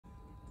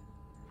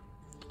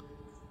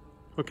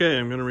Okay,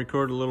 I'm gonna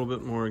record a little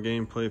bit more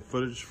gameplay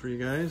footage for you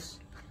guys.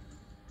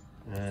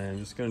 And I'm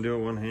just gonna do it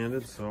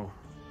one-handed, so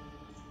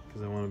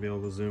because I want to be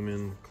able to zoom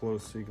in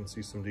close so you can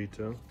see some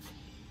detail.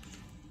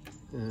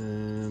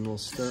 And we'll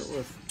start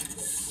with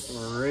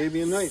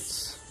Arabian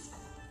Nights.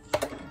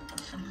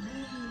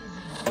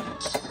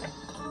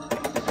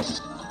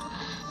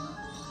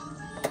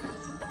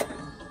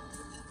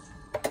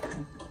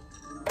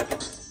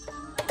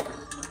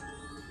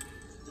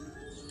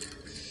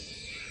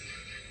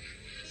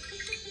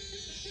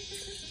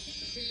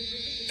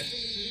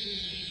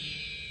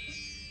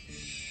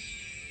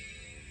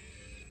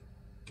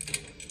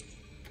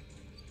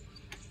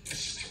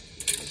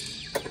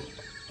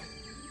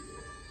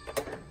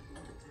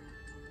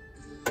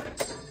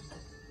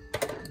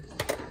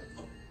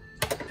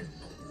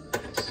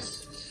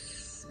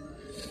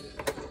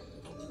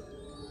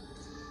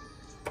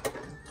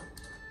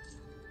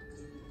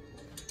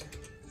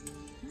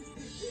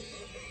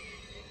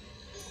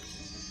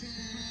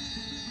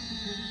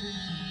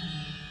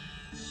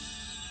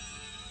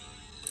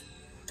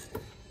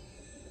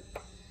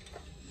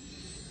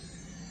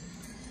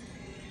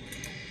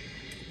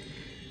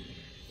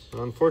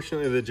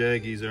 Unfortunately, the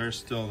jaggies are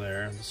still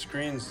there. The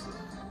screen's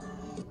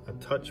a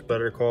touch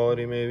better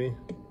quality, maybe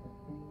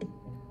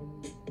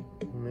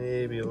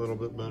a little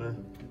bit better.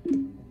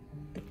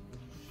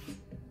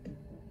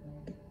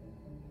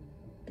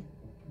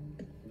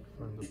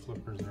 And the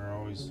flippers are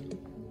always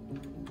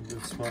a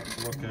good spot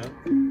to look at.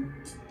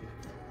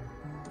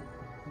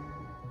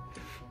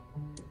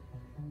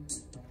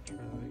 Try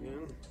that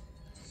again.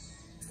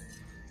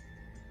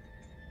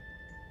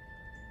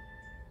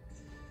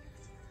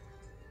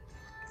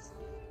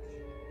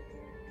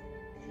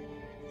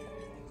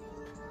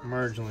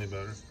 Marginally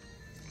better.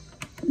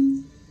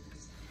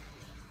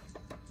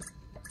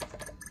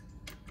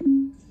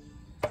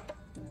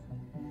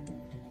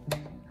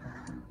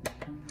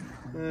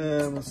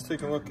 And let's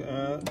take a look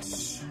at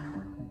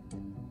some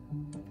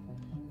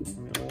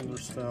of the older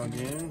style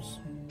games.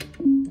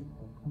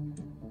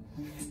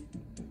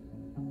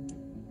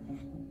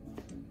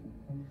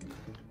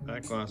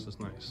 Back glass is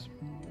nice.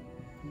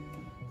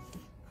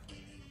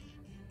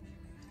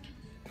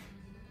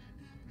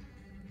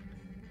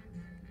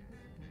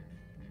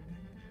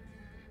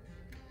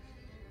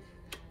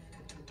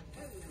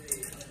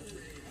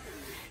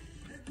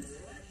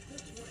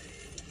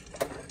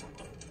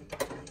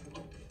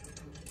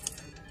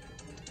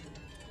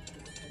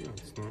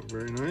 That's not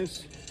very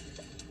nice.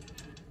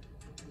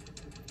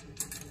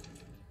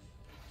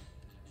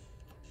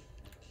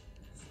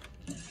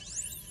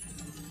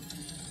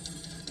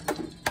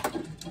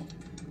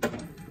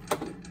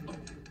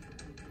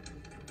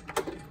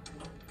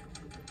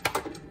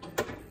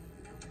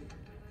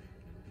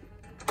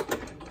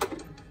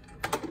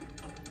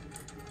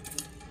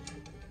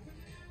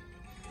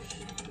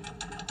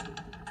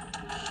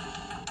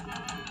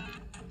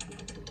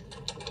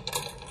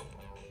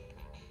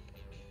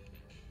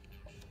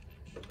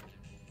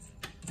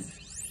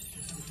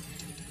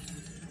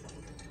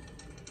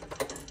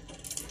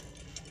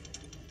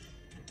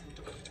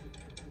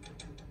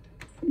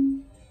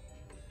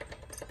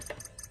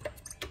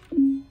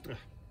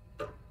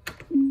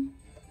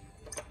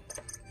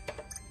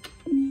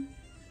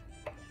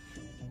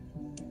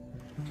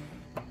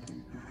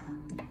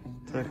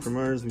 Attack from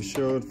Mars we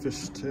showed,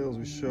 Fish Tails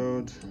we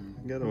showed,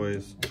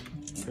 Getaways,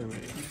 kind of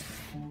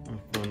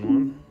a fun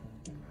one.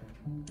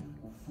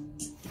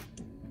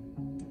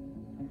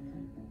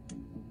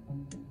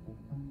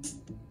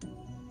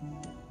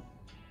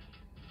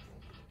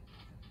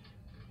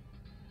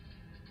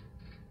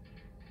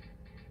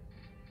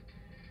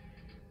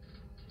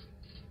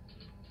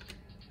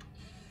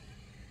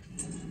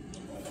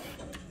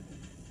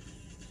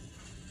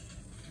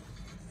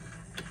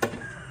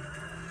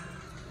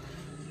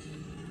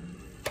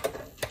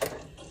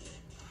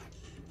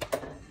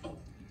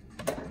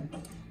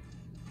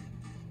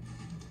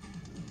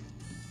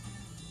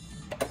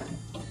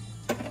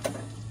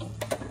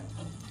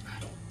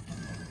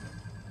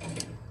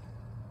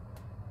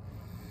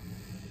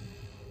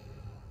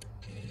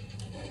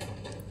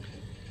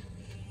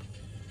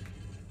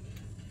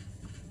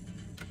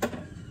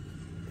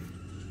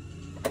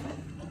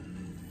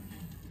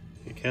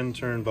 You can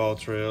turn ball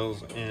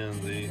trails and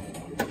the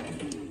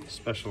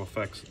special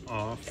effects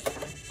off,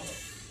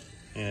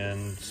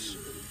 and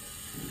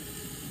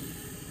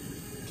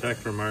Attack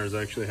from Mars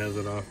actually has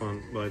it off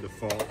on by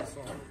default.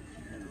 So.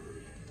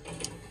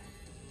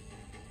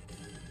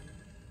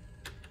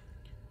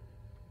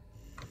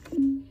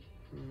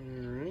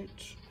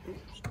 Alright.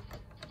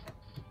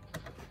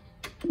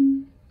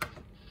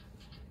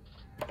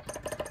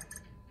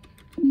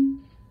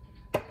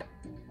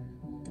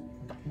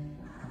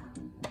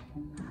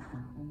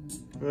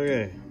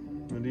 Okay,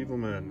 Medieval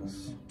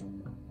Madness.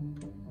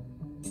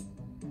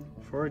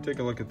 Before I take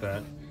a look at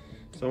that,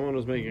 someone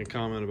was making a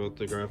comment about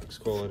the graphics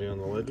quality on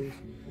the Legend.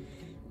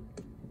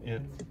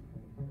 It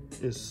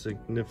is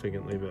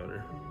significantly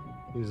better.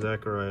 These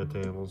Zachariah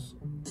tables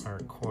are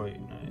quite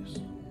nice.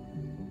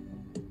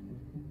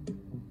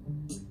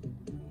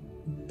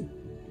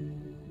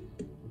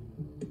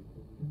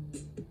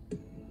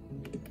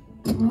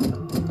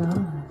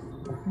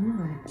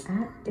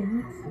 at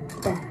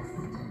its best.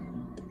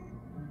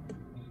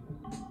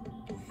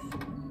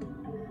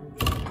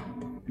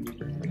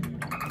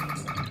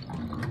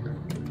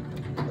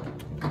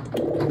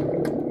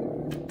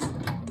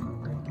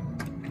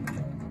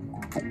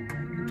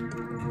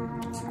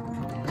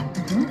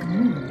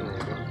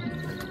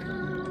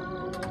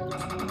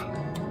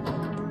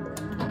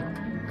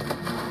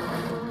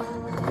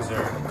 These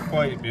are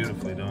quite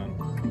beautifully done.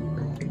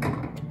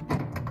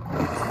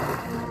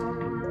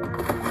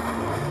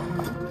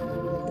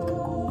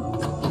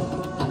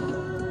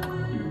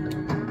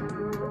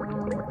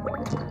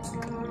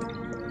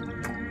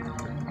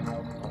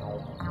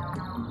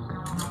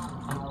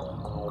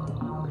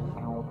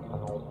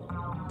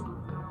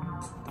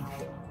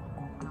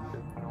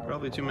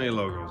 Probably too many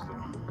logos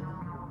though.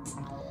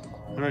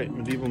 Alright,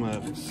 Medieval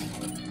Madness.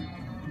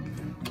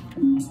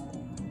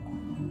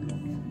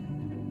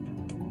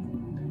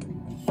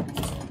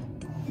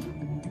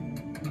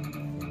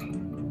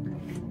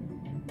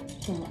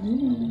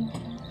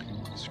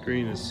 The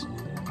screen is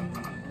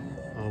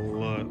a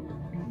lot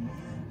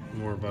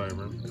more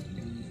vibrant.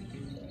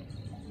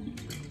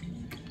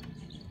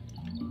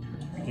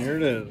 Here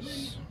it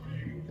is.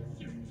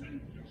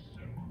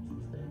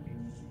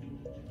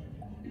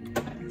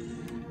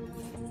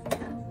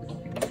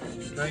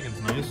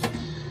 Dragon's nice.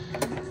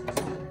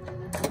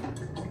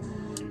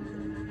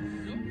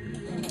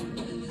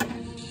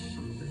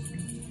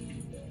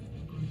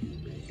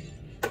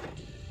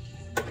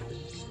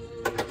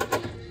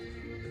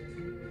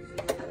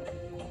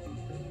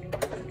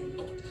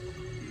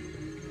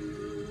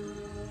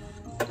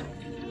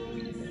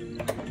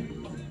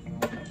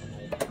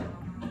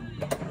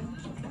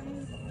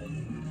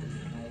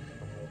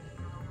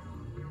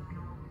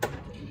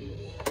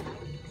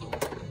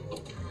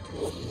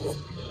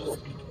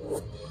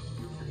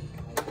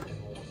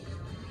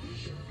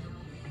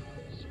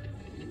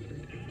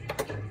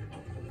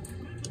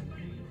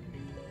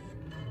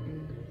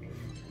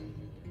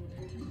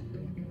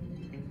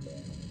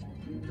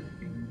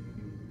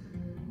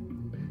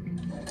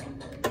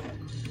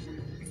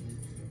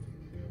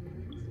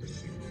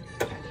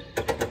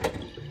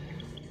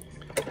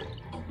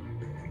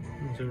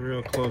 A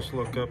real close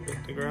look up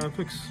at the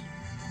graphics.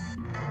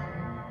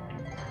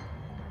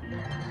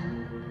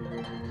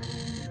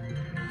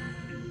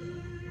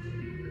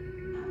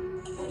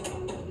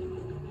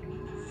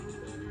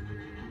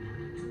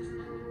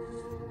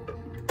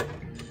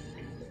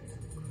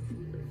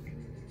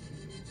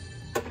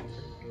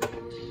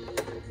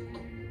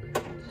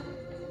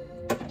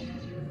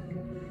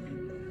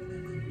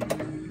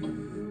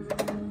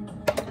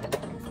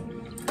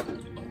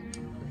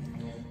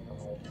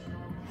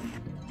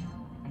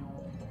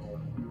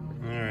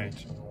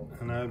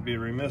 And I would be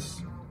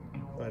remiss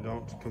if I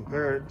don't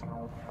compare it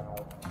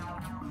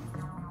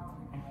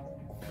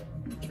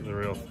to the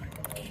real thing.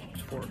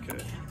 It's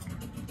 4K.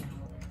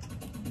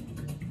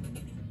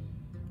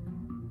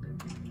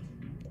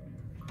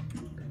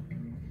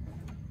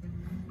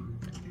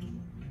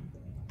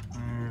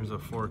 There's a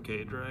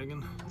 4K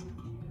dragon.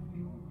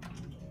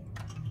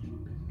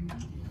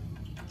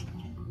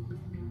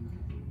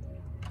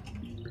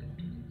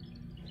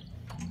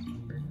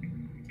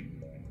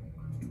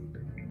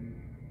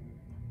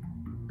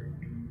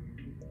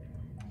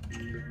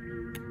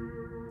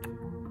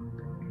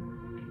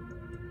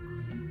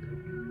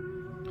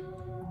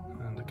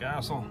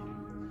 Castle.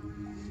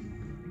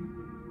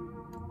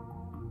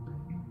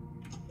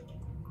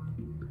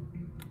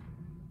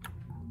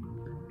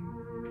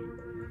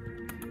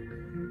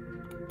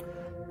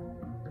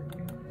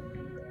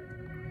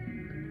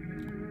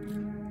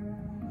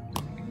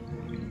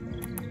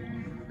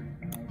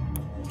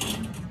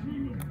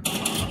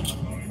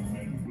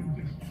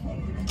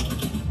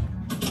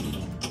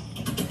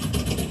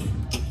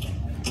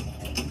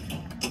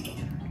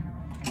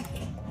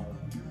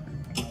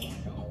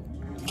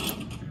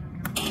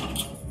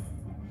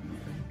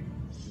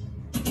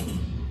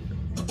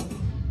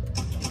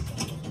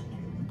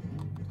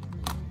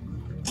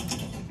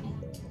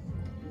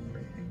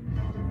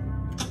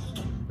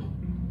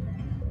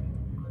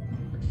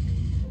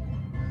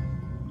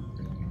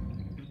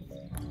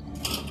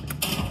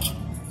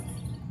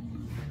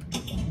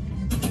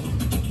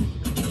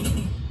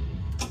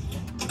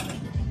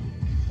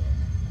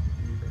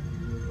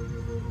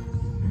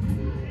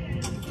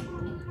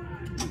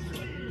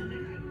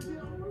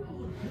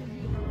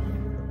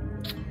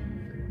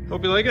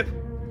 Hope you like it.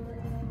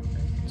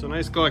 It's a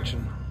nice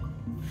collection.